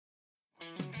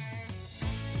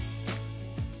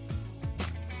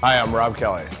Hi, I'm Rob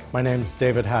Kelly. My name's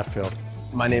David Hatfield.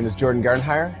 My name is Jordan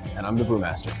Gardenhire, and I'm the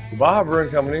brewmaster. The Baja Brewing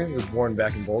Company was born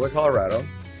back in Boulder, Colorado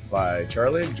by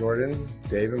Charlie, Jordan,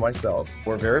 Dave, and myself.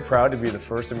 We're very proud to be the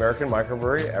first American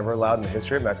microbrewery ever allowed in the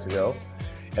history of Mexico,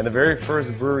 and the very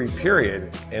first brewery,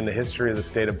 period, in the history of the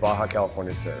state of Baja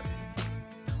California Sur.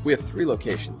 We have 3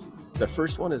 locations. The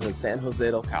first one is in San Jose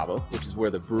del Cabo, which is where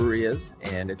the brewery is,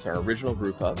 and it's our original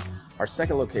brew pub. Our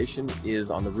second location is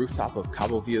on the rooftop of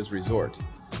Cabo Villas Resort,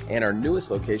 and our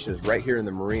newest location is right here in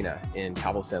the marina in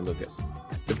Cabo San Lucas.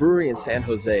 The brewery in San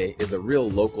Jose is a real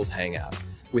locals hangout.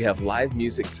 We have live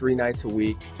music 3 nights a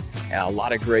week, and a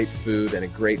lot of great food and a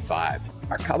great vibe.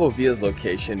 Our Cabo Villas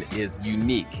location is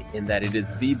unique in that it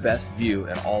is the best view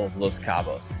in all of Los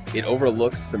Cabos. It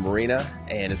overlooks the marina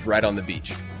and is right on the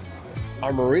beach.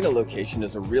 Our marina location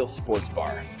is a real sports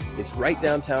bar. It's right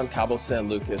downtown Cabo San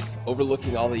Lucas,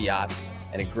 overlooking all the yachts,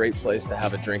 and a great place to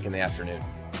have a drink in the afternoon.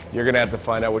 You're gonna have to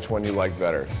find out which one you like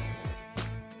better.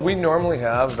 We normally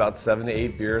have about 7 to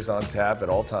 8 beers on tap at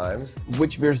all times.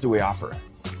 Which beers do we offer?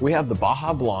 We have the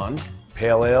Baja Blonde,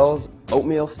 Pale ales,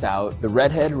 Oatmeal Stout, the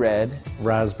Redhead Red,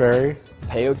 Raspberry,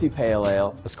 Peyote Pale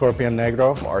Ale, Scorpion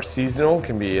Negro. our seasonal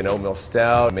can be an oatmeal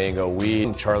stout, mango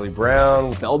wheat, Charlie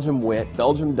Brown. Belgium Wit,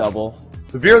 Belgium Double.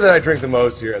 The beer that I drink the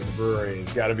most here at the brewery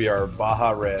has got to be our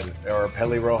Baja Red, or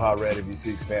Peli Roja Red if you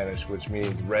speak Spanish, which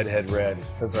means redhead red.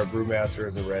 Since our brewmaster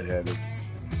is a redhead, it's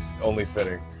only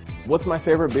fitting. What's my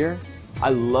favorite beer? I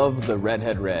love the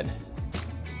Redhead Red.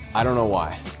 I don't know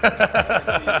why.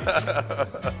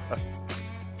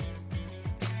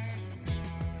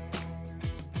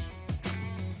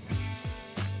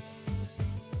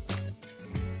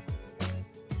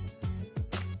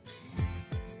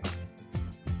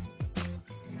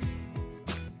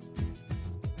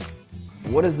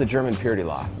 What is the German purity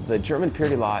law? The German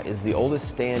purity law is the oldest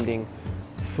standing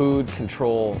food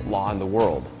control law in the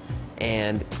world,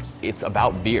 and it's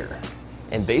about beer.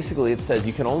 And basically it says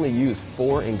you can only use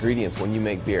 4 ingredients when you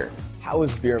make beer. How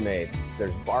is beer made?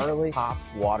 There's barley,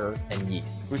 hops, water, and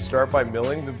yeast. We start by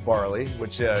milling the barley,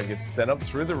 which gets sent up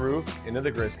through the roof into the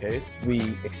grist case.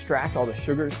 We extract all the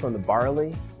sugars from the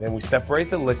barley. Then we separate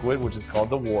the liquid, which is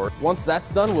called the wort. Once that's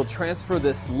done, we'll transfer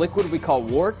this liquid we call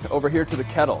wort over here to the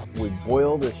kettle. We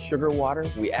boil this sugar water,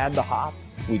 we add the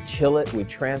hops, we chill it, we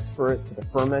transfer it to the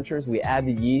fermenters, we add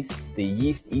the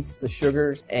yeast eats the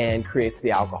sugars and creates the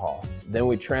alcohol. Then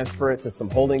we transfer it to some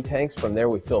holding tanks. From there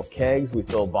we fill kegs, we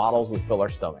fill bottles, we fill our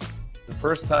stomachs. The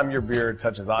first time your beer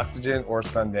touches oxygen or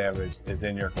sun damage is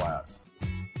in your glass.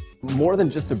 More than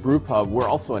just a brew pub, we're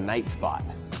also a night spot.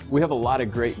 We have a lot of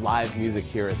great live music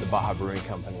here at the Baja Brewing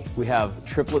Company. We have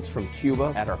triplets from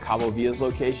Cuba at our Cabo Villas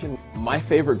location. My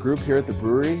favorite group here at the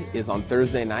brewery is on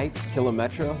Thursday nights,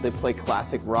 Kilometro. They play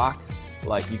classic rock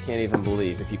like you can't even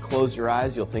believe. If you close your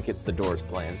eyes, you'll think it's the Doors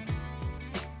playing.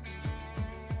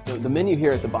 The menu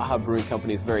here at the Baja Brewing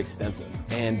Company is very extensive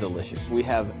and delicious. We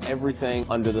have everything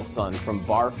under the sun, from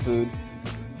bar food,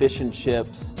 fish and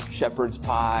chips, shepherd's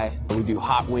pie. We do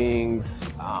hot wings,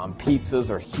 pizzas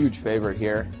are a huge favorite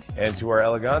here. And to our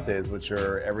elegantes, which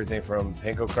are everything from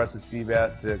panko crusted sea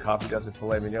bass to coffee dusted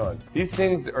filet mignon. These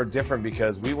things are different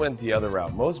because we went the other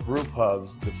route. Most brew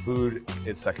pubs, the food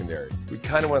is secondary. We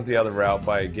kind of went the other route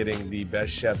by getting the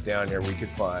best chef down here we could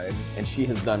find. And she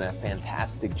has done a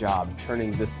fantastic job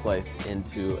turning this place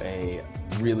into a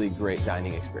really great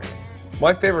dining experience.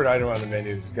 My favorite item on the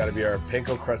menu has got to be our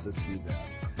panko crusted sea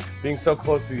bass. Being so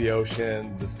close to the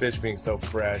ocean, the fish being so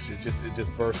fresh, it just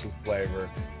bursts with flavor.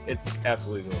 It's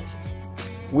absolutely delicious.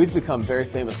 We've become very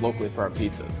famous locally for our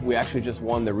pizzas. We actually just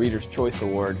won the Reader's Choice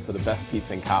Award for the best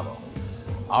pizza in Cabo.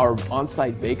 Our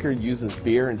on-site baker uses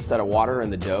beer instead of water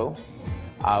in the dough.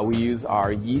 We use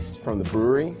our yeast from the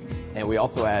brewery, and we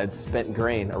also add spent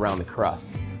grain around the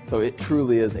crust. So it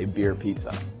truly is a beer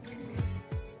pizza.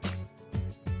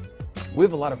 We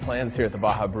have a lot of plans here at the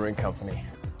Baja Brewing Company.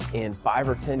 In 5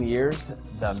 or 10 years,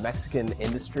 the Mexican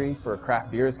industry for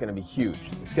craft beer is going to be huge.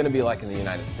 It's going to be like in the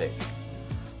United States,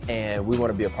 and we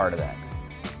want to be a part of that.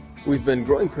 We've been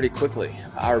growing pretty quickly.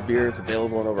 Our beer is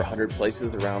available in over 100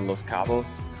 places around Los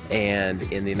Cabos, and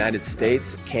in the United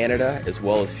States, Canada, as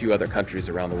well as a few other countries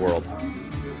around the world.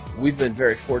 We've been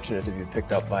very fortunate to be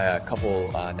picked up by a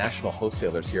couple national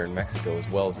wholesalers here in Mexico, as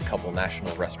well as a couple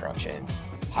national restaurant chains.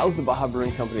 How's the Baja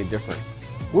Brewing Company different?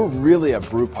 We're really a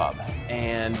brew pub,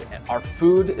 and our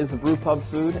food is a brew pub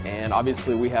food, and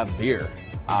obviously we have beer.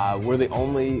 We're the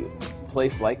only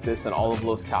place like this in all of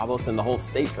Los Cabos, and the whole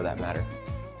state for that matter.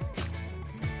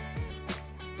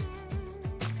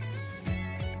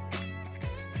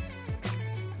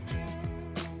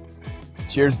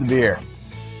 Cheers to beer.